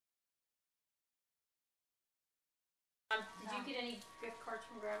Did you get any gift cards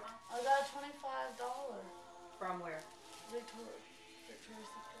from Grandma? I got $25. From where? Victoria's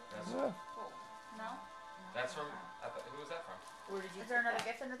That's Secret. No? That's from. Who was that from? Where did you? Is there another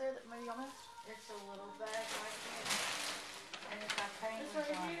gift under there that maybe y'all missed? It's a little bag right here. And it's got penguins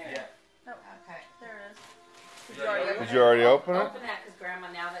on it. Yeah. No. Okay. There it is. Did you already open it? Open that, because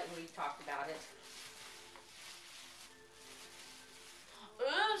Grandma, now that we've talked about it.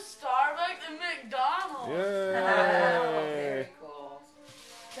 Ooh, Starbucks and McDonald's. Yay! Oh, very cool.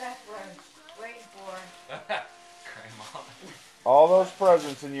 That's what I'm waiting for. Grandma. All those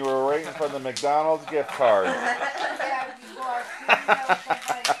presents, and you were waiting for the McDonald's gift card. Yeah, before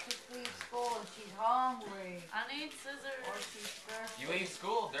somebody to leave school and she's hungry. I need scissors. Or she's thirsty. You leave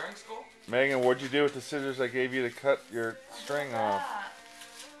school during school? Megan, what'd you do with the scissors I gave you to cut your string off?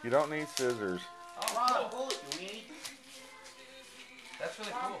 You don't need scissors. Oh, cool. That's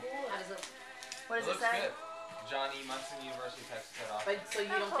really cool. How does it? What does it looks say? good. John E. Munson, University of Texas Head Office. But so you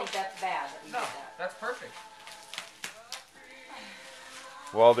don't think that's bad that we No, did that? that's perfect.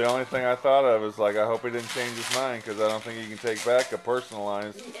 Well, the only thing I thought of is like, I hope he didn't change his mind, because I don't think he can take back a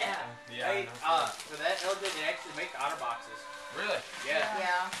personalized. Yeah. Yeah. Hey, for that LJ, they actually make the OtterBoxes. Really? Yeah.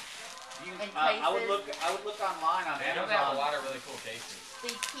 Yeah. You, And I would cases. look online on I know they have a Amazon. lot of really cool cases.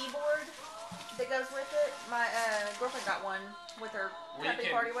 The keyboard that goes with it, my girlfriend got one with her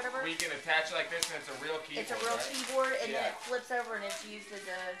happy party, whatever. We can attach it like this, and it's a real keyboard. It's a real right? keyboard, and then Yeah. it flips over and it's used as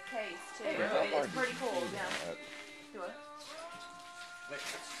a case too. Really? It's pretty cool. Yeah. Do it. Like,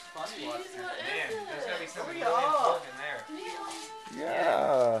 it's fun to watch. Jeez, what Man, is there's gotta be it? something Hurry really up. important in there.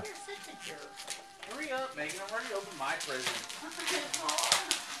 Yeah. Your signature. Hurry up, Megan. I'm ready to open my present.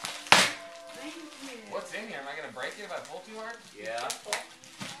 Thank you. What's in here? Am I gonna break it if I pull too hard? Yeah. Oh,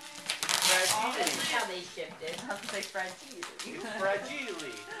 Fragile. that's how they shipped it. I was gonna say fried cheese. Fragile.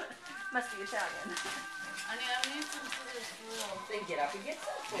 Must be Italian. I need some scissors for real. Then get up and get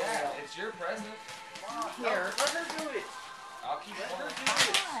some for Yeah, real. it's your present. Here. Let her do it. I'll keep Let her pulling. do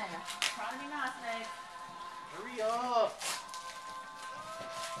Come it. on. Trying to be nice, Meg. Hurry up.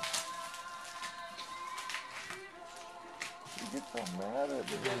 You get so mad at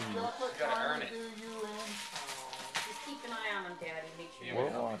me. Gotta earn it. Just keep an eye on them, Daddy. Make sure Yeah, you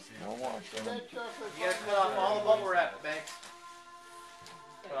We'll watch them. You gotta cut off all the bubble wrap, Meg.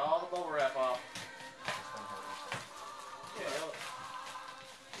 Cut all the bubble wrap off. Yeah,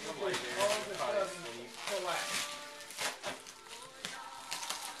 you'll like it. Probably sleep.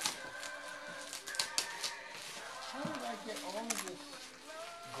 How did I get all of this?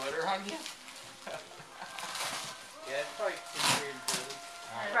 Glitter on you? Yeah, it's probably some weird present.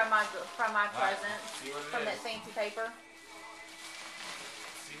 From my Alright, present. see what it From is. that fancy paper.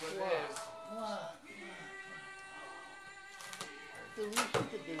 See what it is. What? The least you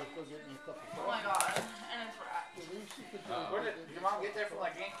could do is go get me a cup of Oh my coffee. god. And it's wrapped. The least you could do Uh-oh. Where did your mom get that from,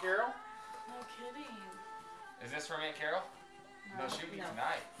 like Aunt Carol? No kidding. Is this from Aunt Carol? No, she'll be No.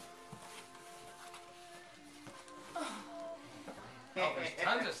 tonight. Oh, there's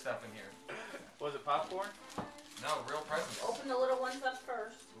tons of stuff in here. Was it popcorn? No, real presents. open the little ones up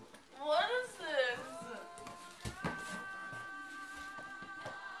first. What is this?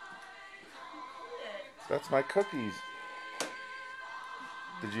 That's my cookies.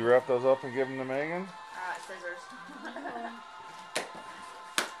 Did you wrap those up and give them to Megan? Scissors.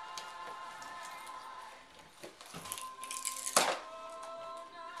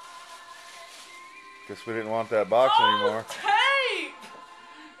 Guess we didn't want that box anymore. Tape!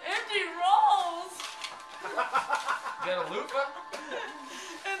 Empty rolls! You got a loofah?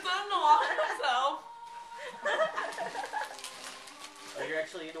 It's unlocked itself. Are you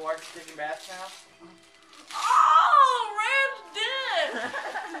actually into taking baths now? Oh, Rand's dick!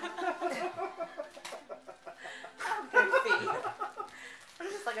 Goofy.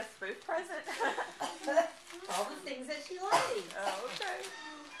 Just like a spoof present. All the things that she likes. Oh, okay.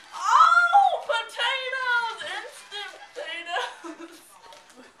 Oh, potatoes! Instant potatoes!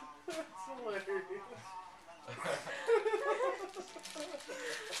 That's hilarious.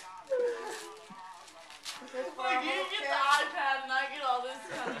 Like, you get the iPad and I get all this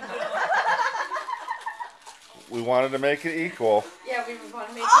kind of stuff. We wanted to make it equal. Yeah, we want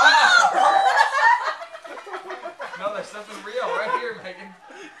to make No, there's something real right here, Megan.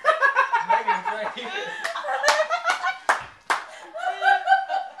 Megan's right here.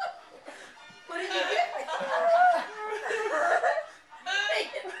 What did you get?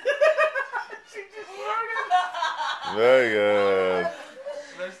 Very good.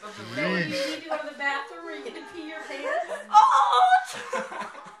 There's something So real what in did here. you do in the bathroom? Are you going to pee your pants? Oh!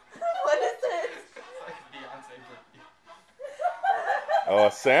 What is it? It's like a Beyonce cookie. Oh,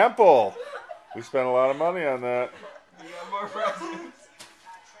 a sample. We spent a lot of money on that. Yeah. more presents.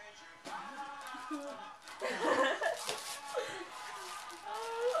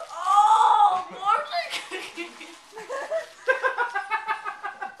 Oh, more cookies.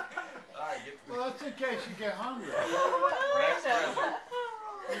 Alright, get the Well, that's in case you get hungry. next present.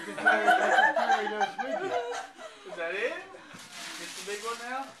 You can carry those with you. Is that it? It's the big one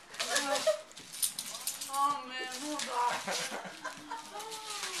now? Oh man, hold on.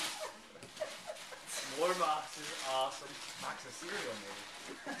 More boxes, awesome. Box of cereal, maybe.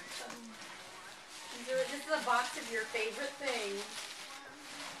 This is a box of your favorite things.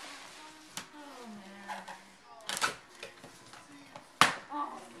 Oh man. Oh.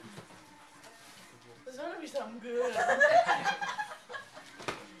 There's gonna be something good.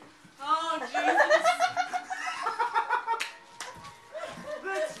 Oh Jesus.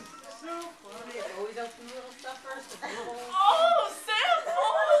 That's so funny. They always open the little stuff first. The little Oh,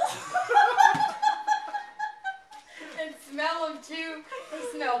 samples! and smell them too. They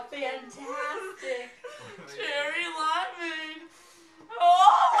smell fantastic. Cherry limeade. Oh!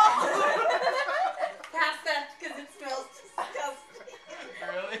 Pass that because it smells disgusting.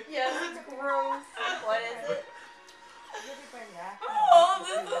 Really? Yes, it's gross. What is it? Oh,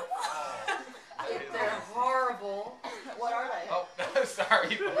 this is. They're horrible. What are they? Oh,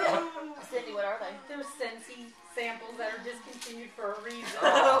 sorry. Cindy, what are they? They're Scentsy samples that are discontinued for a reason.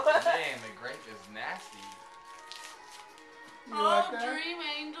 Oh, man, the grape is nasty. You Oh, like that? Dream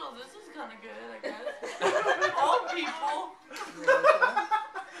Angel. This is kind of good, I guess. Old people. You like that?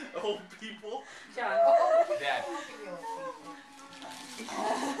 Old people. John. Dad.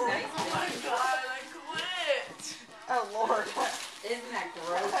 Oh my god, I quit. Oh Lord. Isn't that That's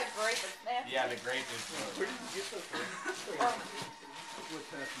gross? a grape is nasty. Yeah, the grape is Where did you get those from? What's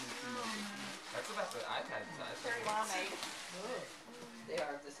happening to me? That's the best that I've had. Cherry limeade. They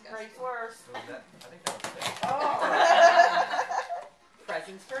are disgusting. Grape's worse. So that, I think that was it. Oh.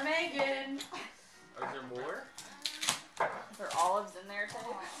 Presents for Megan. Is there more? Is there olives in there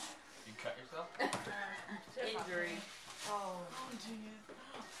too? You cut yourself? Injury. Oh, jeez.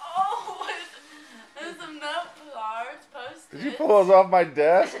 Oh, there's some note cards posted. Did you pull those off my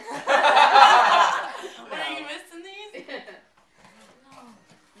desk? Are you missing these?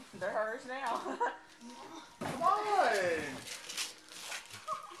 They're hers now. Come on!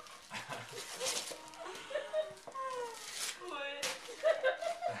 Quit.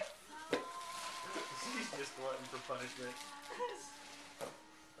 She's just glutton for punishment.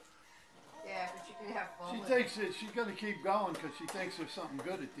 Yeah, but you can have fun. She thinks that she's going to keep going because she thinks there's something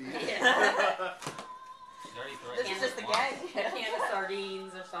good at the end. You already threw it. This is just a A gag. can of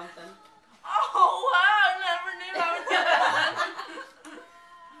sardines or something. Oh, wow, I never knew I would get that.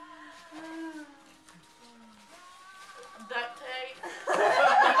 Duct tape.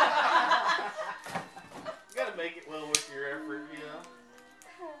 You gotta make it well worth your effort, you know?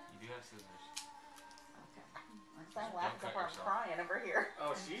 You do have scissors. I'm laughing before I'm crying over here.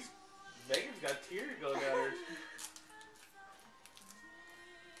 Oh, Megan's got tears going down her.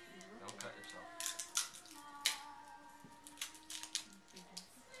 Don't cut yourself.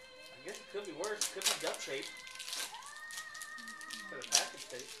 I guess it could be worse. It could be duct tape. Instead of package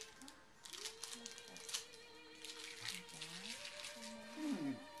tape.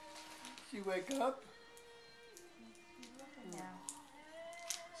 She wake up.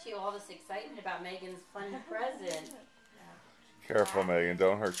 She all this excitement about Megan's fun present. Careful, Megan.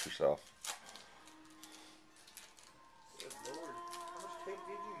 Don't hurt yourself. Good Lord. How much tape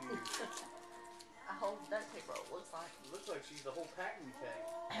did you use? A whole duct tape roll, looks like. It looks like she's the whole packing tag.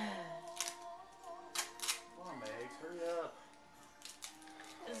 Come on, Megs, hurry up.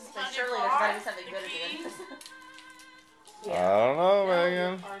 This is So on your surely there's car, gotta be something the good at the keys. end. I don't know, No, your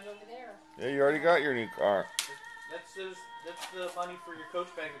Megan. car's over there. Yeah, you already got your new car. That's the money for your Coach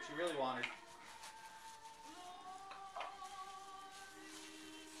bag that you really wanted.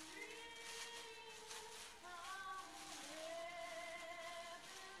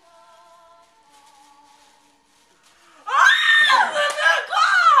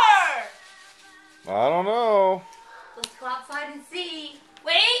 I don't know. Let's go outside and see.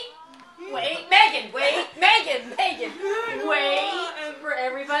 Wait, Megan, Megan. Wait for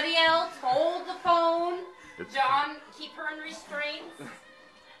everybody else. Hold the phone. It's- John, keep her in restraints.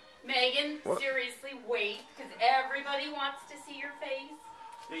 Megan, What? seriously, wait, because everybody wants to see your face.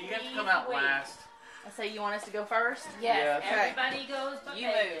 Yeah, you have to Please come out wait. last. So you want us to go first? Yes, Yeah. everybody goes but You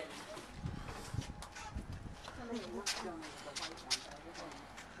Megan. move.